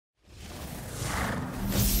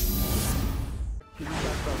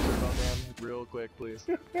real quick, please.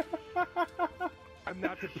 I'm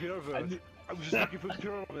not a pervert. I was just looking for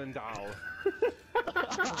Pyramid Doll.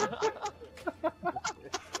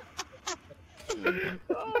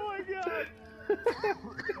 Oh my god!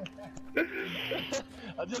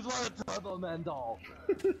 I just want a Turbo Man doll.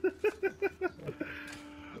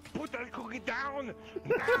 Put that cookie down!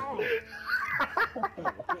 Now!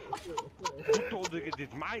 Who told you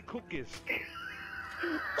it's my cookies?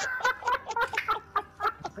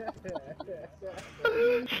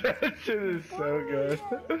 That shit is so good.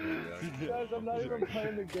 Guys, I'm not even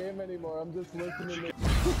playing the game anymore. I'm just listening to.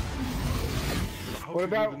 What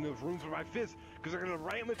about enough room for my fist? Because I'm gonna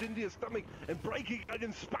ram it into your stomach and break it out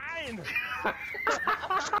in spine.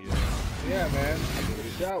 Yeah, man.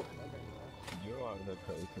 Shout. You're on the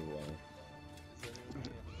crazy one.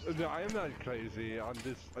 No, I am not crazy. I'm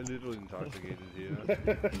just a little intoxicated here.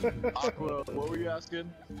 Aqua, what were you asking?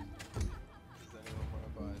 Does anyone want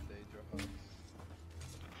to buy Daedra huts?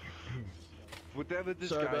 Whatever this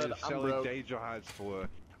Sorry, guy bud, is I'm selling broke. Daedra huts for,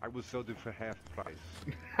 I will sell them for half price.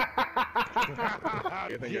 I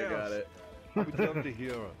think I got it. I would love to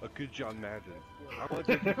hear a good John Madden. I want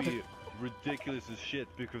it to be ridiculous as shit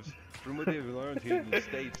because from what they've learned here in the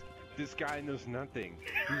States, this guy knows nothing.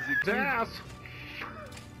 He's a Ass.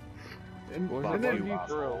 And then you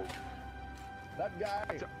throw. That guy,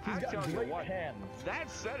 he's got great hands. That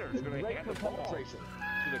center is going to Great hand the for ball penetration.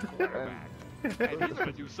 to the quarterback. And he's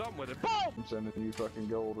going to do something with it. Boom! I'm sending you fucking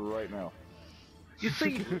gold right now. You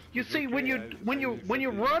see, when you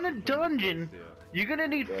run a dungeon, you're gonna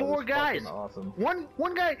need That 4 was guys. fucking awesome.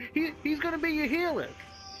 One guy, he's gonna be your healer.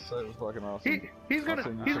 That was fucking awesome. He's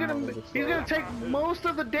gonna take most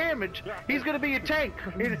of the damage. He's gonna be your tank.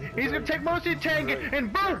 He's gonna take most of your tank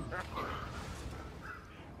and boom.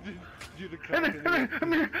 You're the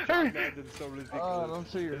John Madden's so ridiculous. Oh, I don't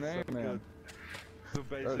see your It's name, so man. good. So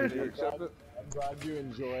Did you basically, accept it? I'm glad you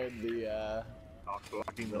enjoyed the. Not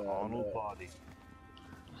blocking the Arnold body.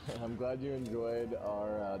 I'm glad you enjoyed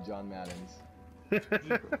our John Maddens.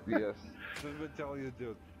 Yes. let me tell you,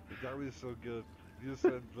 dude, that was so good. You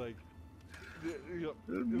said like,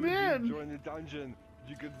 Man. join the dungeon.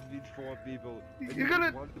 You're gonna need 4 people. And You're gonna-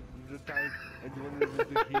 need one to the tank and one of them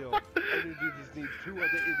to heal. And you just need 2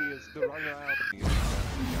 other idiots to run around.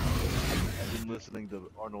 I've been listening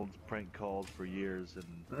to Arnold's prank calls for years,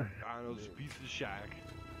 and Arnold's piece of shack.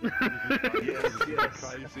 yes.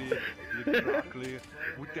 Crazy, the broccoli.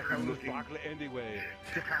 What the hell is broccoli anyway?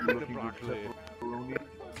 The hell with the looking for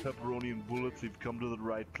broccoli. pepperoni and bullets. You've come to the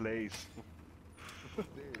right place.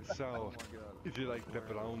 So, if you like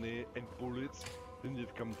pepperoni and bullets, then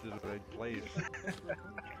you've come to the right place.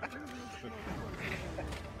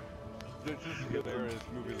 This is a hilarious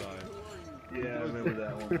movie line. Yeah, I remember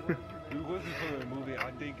that one. It wasn't from a movie,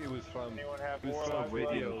 I think it was from some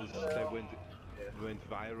videos that went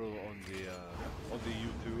viral on the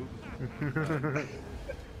YouTube.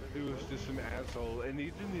 It was just some asshole, and he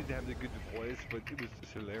didn't even have the good voice, but it was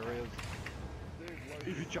just hilarious.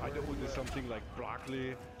 If you try to order something like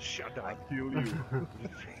broccoli, shut up. I kill you.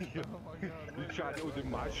 You try to order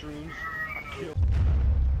mushrooms, I kill.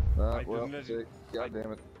 Well, see, God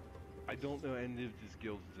damn it. I don't know any of the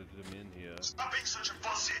skills that I'm in here. Stop being such a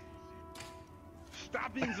pussy!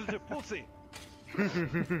 Stop being such a pussy!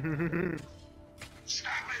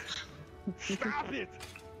 Stop it! Stop it!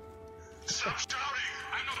 Stop shouting!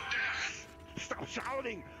 I'm not deaf! Stop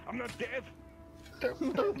shouting! I'm not deaf!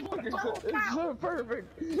 It's so perfect.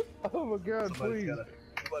 Oh my god, please.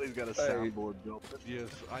 Somebody's got a soundboard built. Yes,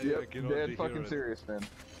 I Yep, can already dead hear fucking it. serious, man.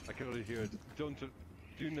 I can already hear it.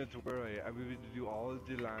 Do not worry. I will do all of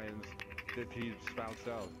the lines that he spouts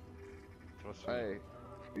out. Trust me. Hey,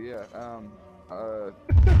 yeah,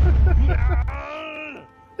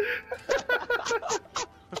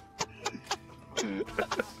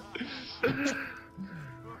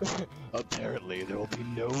 Apparently, there will be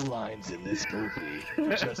no lines in this movie,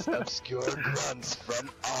 just obscure grunts from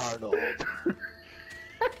Arnold.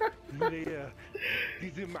 Meneer,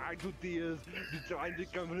 diese Marketeers, die trying to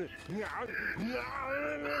come.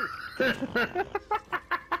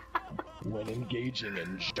 When engaging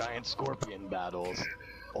in giant scorpion battles,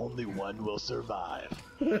 only one will survive.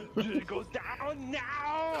 You go down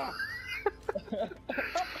now!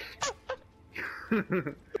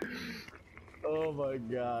 Oh my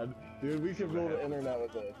god. Dude, we could rule the internet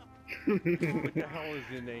with this. What the hell is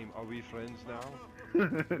your name? Are we friends now?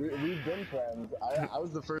 We've been friends. I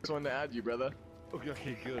was the first one to add you, brother.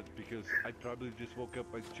 Okay, good, because I probably just woke up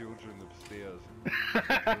my children upstairs.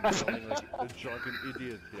 I'm sounding like a drunken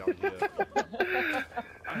idiot down here.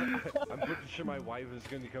 I'm pretty sure my wife is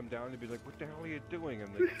going to come down and be like, what the hell are you doing?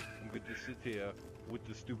 I'm like, I'm going to sit here with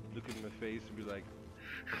the stupid look in my face and be like,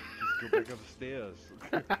 just go back upstairs.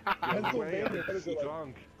 Get away, I'm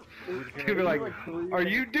drunk. He'll be like, are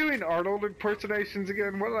you doing Arnold impersonations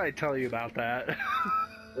again? What did I tell you about that?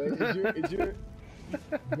 Wait, is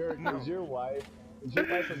your wife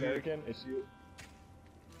American? Is she?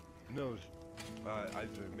 No,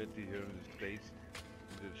 I've met her here in the States.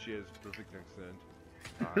 She has perfect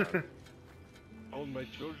accent. All my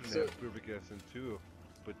children have perfect accent too,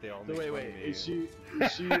 but they all make fun of me. Is she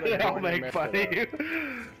like They all make fun of you.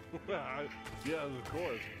 Yeah, of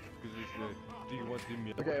course. Because it's do you want the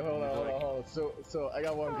Okay, hold on. So I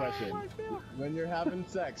got one question. When you're having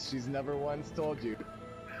sex, she's never once told you.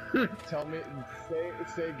 Tell me,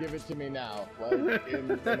 say, give it to me now, like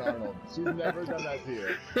in Arnold. She's never done that to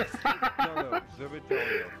you. No, let me tell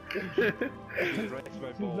you. She writes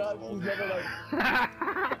my balls. She's never like.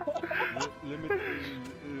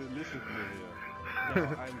 Listen to me here. No,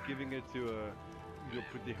 I'm giving it to you're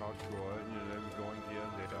pretty hardcore, I'm going here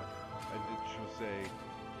and there, and then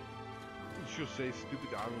she'll say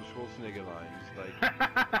stupid Arnold Schwarzenegger lines like,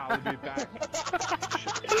 I'll be back. She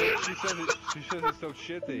says it so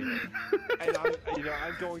shitty. And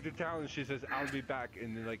I'm going to town and she says, I'll be back,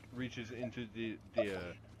 and then like reaches into the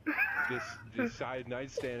side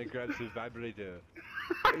nightstand and grabs the vibrator.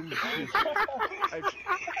 And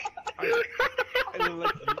and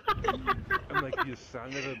I'm like, you son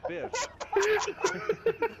of a bitch.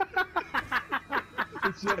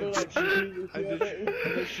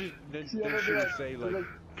 Then she would say like,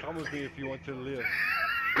 come with me if you want to live.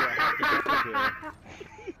 So I have to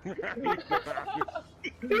go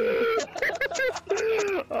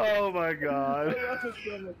there. Oh my god. I'm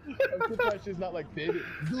surprised she's not like, baby,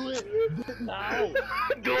 do it now.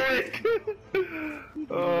 Do it.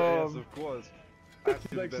 Yes, of course.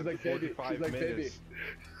 She's like, baby. She's like, baby.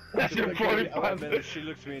 After like 45 minutes, she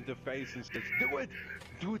looks me in the face and says,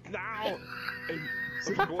 do it now.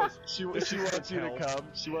 And of course, she wants you to come.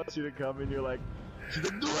 She wants you to come, and you're like, she's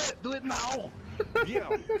like, do it now. Yeah,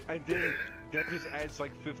 and then that just adds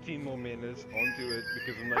like 15 more minutes onto it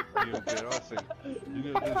because I'm like, embarrassing.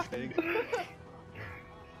 This thing.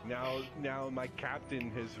 Now my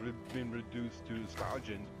captain has been reduced to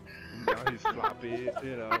sergeant. Now he's floppy,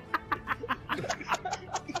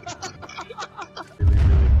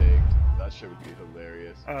 Really big. That shit would be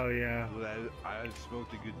hilarious. Oh yeah. Well, I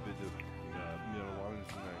smoked a good bit of marijuana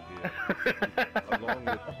tonight, along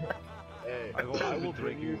with. Hey, I've also been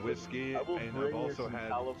drinking whiskey, and I've also had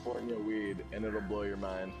California weed, and it'll blow your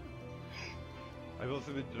mind. I've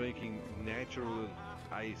also been drinking natural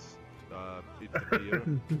ice. It's a beer.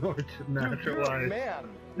 Natural ice. Man,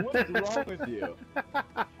 what's wrong with you?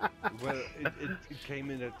 Well, it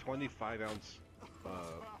came in a 25-ounce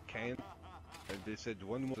can, and they said $1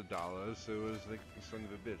 was $1, so it was like, son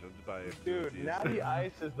of a bitch, I'll buy it. Dude, natty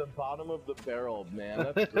ice is the bottom of the barrel,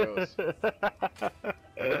 man. That's gross.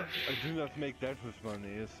 I do not make that with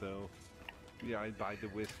money, so yeah, I buy the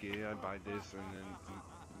whiskey, I buy this, and then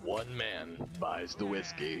one man buys the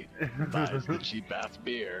whiskey, buys the cheap-ass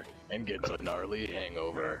beer, and gets a gnarly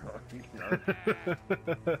hangover.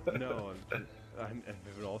 No, I'm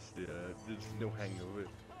lost there. There's no hangover.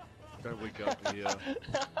 I wake up here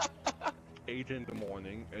 8 in the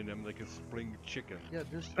morning, and I'm like a spring chicken. Yeah,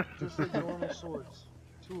 just like normal swords.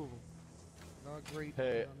 2 of them. Not great.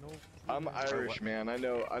 Hey, no I'm Irish, man. I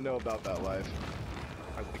know about that life.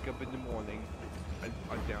 I wake up in the morning, I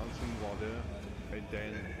down some water, and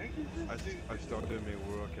then I start doing my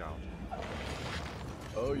workout.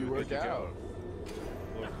 Oh, you work out?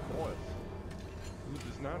 Well, of course. Who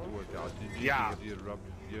does not work out? Yeah. You rub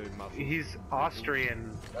your muscles. He's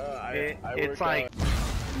Austrian. I It's work like out.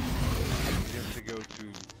 You have to go to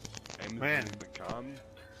Man. Amazon.com.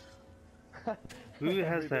 Who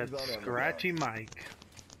has that Everything's on scratchy mic?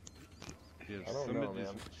 Yeah, I don't know, man.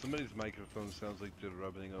 somebody's microphone sounds like they're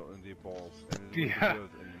rubbing it on their balls, and it Yeah. doesn't do it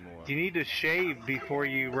anymore. You need to shave before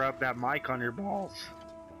you rub that mic on your balls.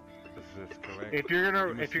 That's correct. If you're gonna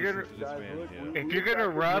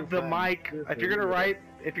rub the mic, if you're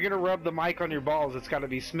gonna rub the mic on your balls, it's got to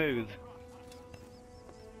be smooth.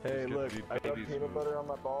 Hey, It's look, gonna be I got baby peanut smooth. butter on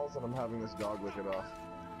my balls, and I'm having this dog lick it off.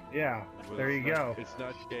 Yeah, Well, there you it's not- go. It's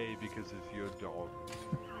not gay because it's your dog.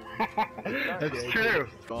 That's true.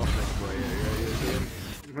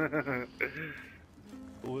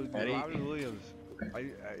 Well, Eddie. Robert Williams,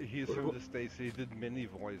 he's from the States. He did many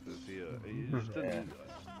voices here. He's done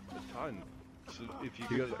a ton. So if you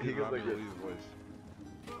He goes get like Robert this. Williams voice,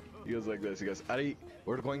 He goes like this. He goes, Eddie,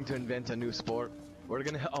 we're going to invent a new sport. We're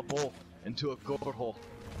gonna hit a ball into a gourd hole,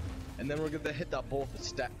 and then we're gonna hit that ball with a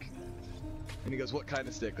stick. And he goes, what kind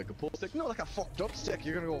of stick? Like a pool stick? No, like a fucked up stick.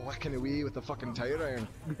 You're gonna go whacking away with a fucking tire iron.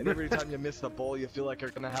 And every time you miss the ball, you feel like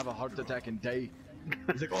you're gonna have a heart attack and die.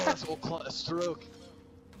 He's like, oh, that's what we'll call a stroke.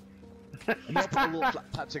 And I'll put a little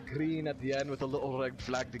patch of green at the end with a little red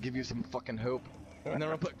flag to give you some fucking hope. And then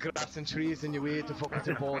I'll put grass and trees in your way to fuck with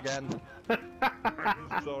your ball again.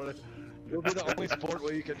 Sorry. It'll be the only sport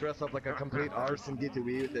where you can dress up like a complete arse and get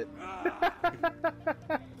away with it.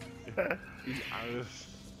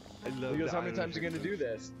 He goes, how many times are you gonna do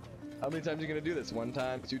this? How many times are you gonna do this? 1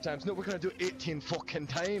 time, 2 times? No, we're gonna do it 18 fucking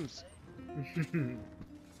times!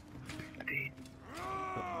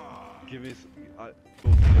 Give me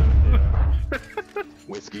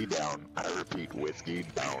Whiskey down. I repeat, whiskey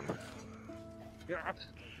down.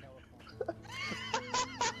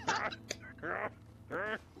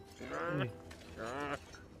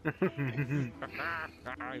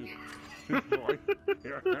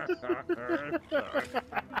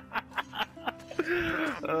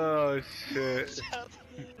 Oh shit.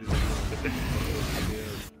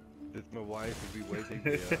 That my wife will be waiting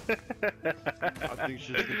there. I think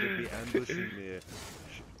she's gonna be ambushing me.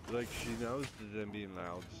 She knows that I'm being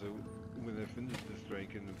loud, so when I finish this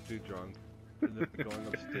drink and I'm too drunk, and I'm going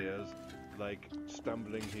upstairs, like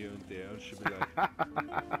stumbling here and there, she'll be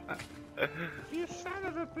like, "You son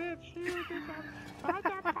of a bitch! You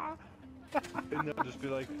And I'll just be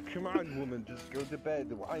like, "Come on, woman, just go to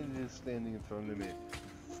bed. Why are you standing in front of me?"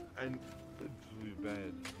 And it's really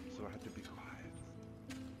bad, so I had to be quiet.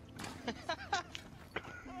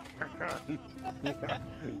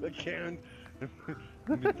 I can't.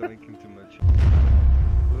 I've been drinking too much.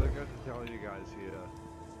 Well, I got to tell you guys here,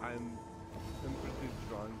 I'm pretty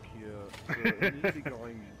drunk here, so I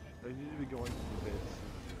need to be going to bed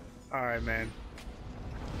soon. Alright, man.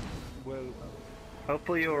 Well,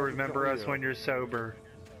 hopefully you'll remember us when you're sober.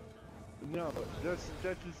 No, that's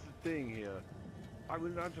just the thing here. I will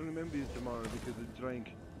not remember you tomorrow because I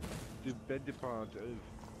drank the better part of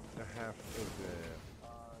the half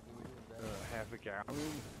a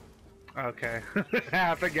gallon. Okay.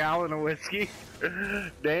 Half a gallon of whiskey?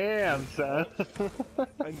 Damn, son.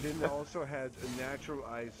 And then I also had a natural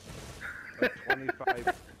ice of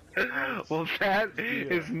 25 ounce. Well, that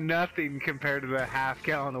is nothing compared to the half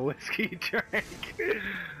gallon of whiskey you drank.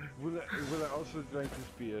 Well, I also drank this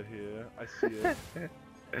beer here. I see it.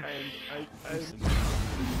 And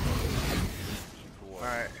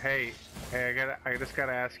Alright, hey, I just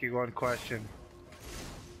gotta ask you one question.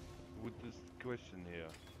 With this question here.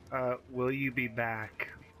 Will you be back?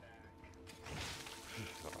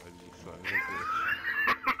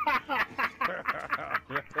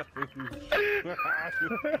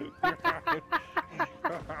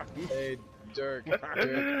 Hey, Dirk,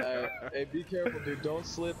 hey, be careful, dude. Don't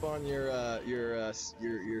slip on your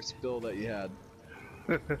spill that you had.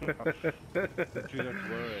 Do not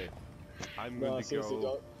worry. I'm going to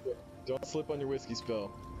go. Don't slip on your whiskey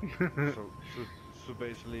spill. So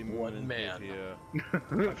basically, One man. Here.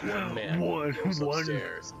 One man goes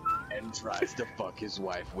upstairs and tries to fuck his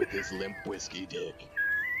wife with his limp whiskey dick.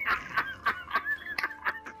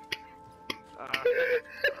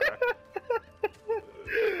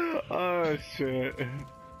 Oh shit.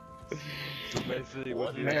 So basically,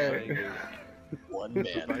 what One you're saying is, one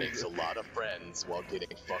man makes a lot of friends while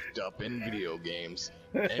getting fucked up in video games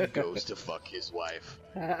and goes to fuck his wife.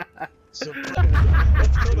 So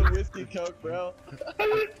Let's go to whiskey coke, bro.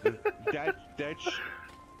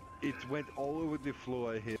 it went all over the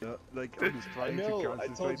floor here. Like I was trying to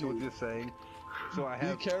concentrate on what you're saying. So I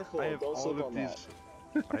have. Be careful. I have Don't all slip of on these.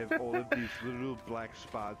 I have all of these little black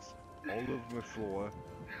spots all over my floor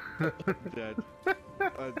that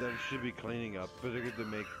should be cleaning up. But I'm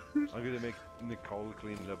gonna make Nicole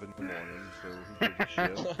clean it up in the morning. So who gives a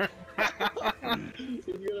shit?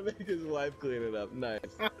 He's gonna make his wife clean it up.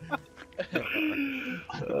 Nice.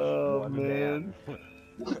 Oh man.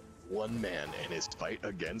 One man in his fight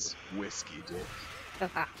against whiskey dick.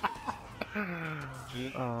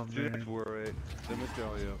 Don't worry. Let me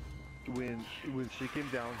tell you, when she came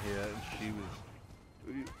down here and she was,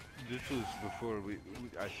 this was before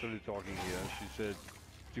I started talking here. And she said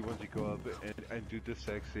she wanted to go up and do the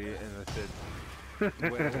sexy, and I said,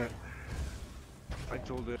 well, I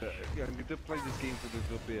told her I'm going to play this game for a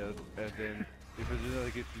little bit, and then if I do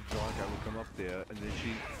not get too drunk, I will come up there. And then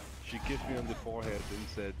she kissed me on the forehead and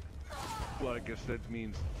said, well, I guess that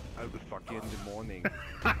means I will fuck you in the morning.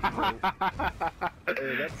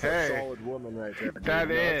 Hey, that's a solid woman right there.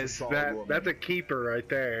 Dude. That's a keeper right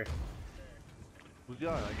there. Well,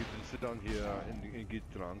 yeah, I get to sit down here and get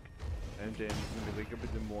drunk, and then when I wake up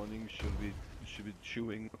in the morning, she'll be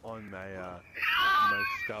chewing on my my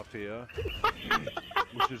stuff here,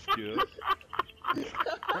 which is good. You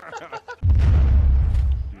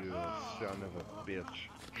son of a bitch.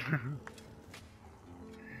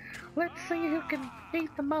 Let's see who can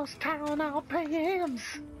eat the most Tylenol PMs.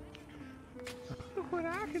 Look what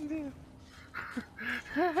I can do.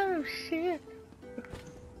 Oh shit.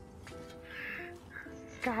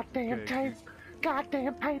 Goddamn Okay, tape.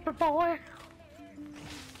 Goddamn paper boy.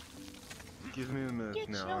 Give me a minute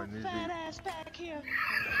now. I need to... ass back here.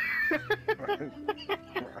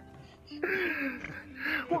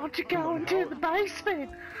 Why don't you go into the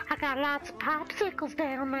basement? I got lots of popsicles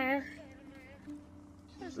down there.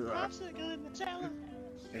 There's a popsicle in the cellar.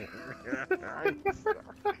 I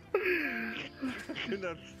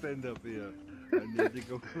cannot stand up here. I need to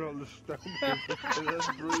go crawl the stone to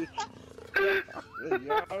that bridge.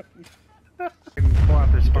 Pull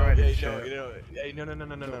out the spider Hey, shit.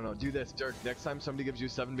 no. Do this, Dirk. Next time somebody gives you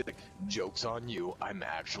 7, be like, joke's on you. I'm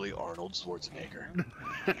actually Arnold Schwarzenegger.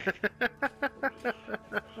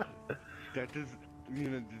 That is, you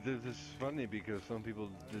know, this is funny because some people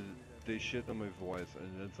they shit on my voice, and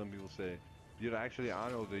then some people say, "You're actually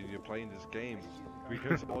Arnold, and you're playing this game,"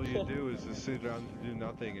 because all you do is just sit around and do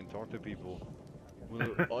nothing and talk to people. Well,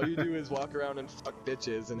 All you do is walk around and fuck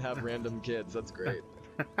bitches and have random kids. That's great.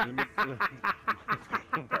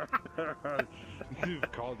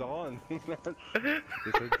 You've called on. Yes,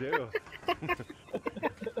 I do.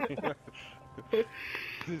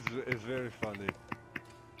 It's very funny.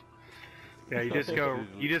 Yeah,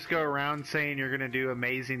 you just go around saying you're gonna do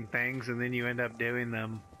amazing things, and then you end up doing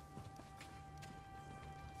them.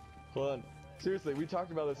 Hold on. Seriously, we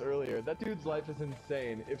talked about this earlier. That dude's life is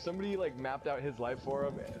insane. If somebody like mapped out his life for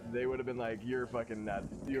him, they would have been like, "You're fucking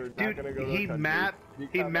nuts. You're not gonna go to the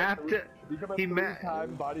country. Become a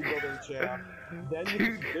three-time bodybuilding champ. Then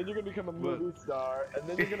you're gonna become a movie star, and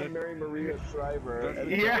then you're gonna marry Maria Shriver, and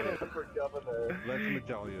then you're gonna run for governor." Let me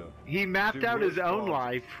tell you. He mapped out his own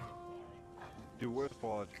life. The worst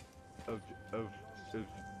part of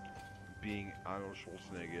being Arnold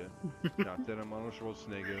Schwarzenegger, not that I'm Arnold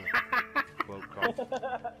Schwarzenegger, well,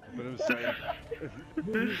 but I'm saying,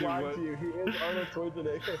 He's lying to you. He is Arnold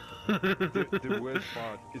Schwarzenegger. the worst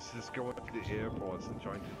part is just going to the airports and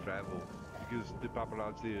trying to travel, because the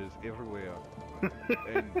paparazzi is everywhere,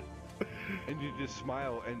 and you just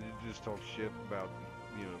smile and you just talk shit about,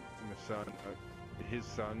 you know, my son, his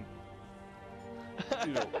son.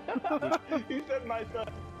 You know, He said my son.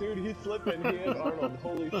 Dude, he's slipping. He is Arnold.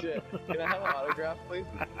 Holy shit. Can I have an autograph, please?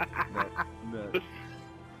 no.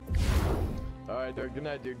 Alright, Dirk. Good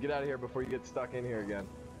night, dude. Get out of here before you get stuck in here again.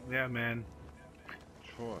 Yeah, man.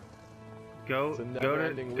 Sure. Go It's a to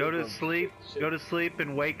never-ending go to loop of sleep. shit. Go to sleep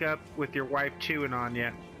and wake up with your wife chewing on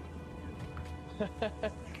you.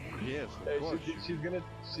 Yes, of Hey, course. she's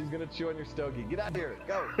gonna chew on your stogie. Get out of here.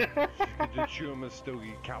 Go. You could chew him a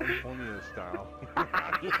stogie, California style.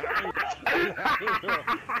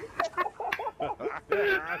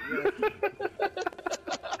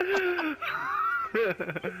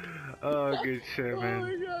 Oh, good shit, Oh man.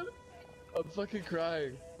 my god. I'm fucking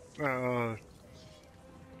crying. Oh,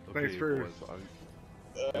 Thanks for- boys,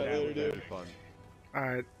 that Later, was dude. very fun.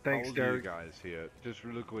 alright. How Thanks, old are you Dirk. guys here? Just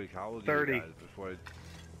really quick, how old are 30. you guys before I...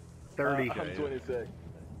 30. Okay. I'm 26.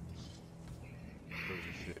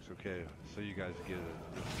 36, okay. So you guys get it.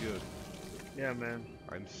 It's good. Yeah, man.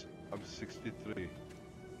 I'm 63.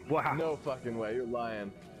 Wow. No fucking way. You're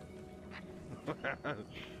lying.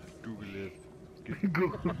 Google it.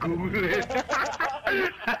 Google it.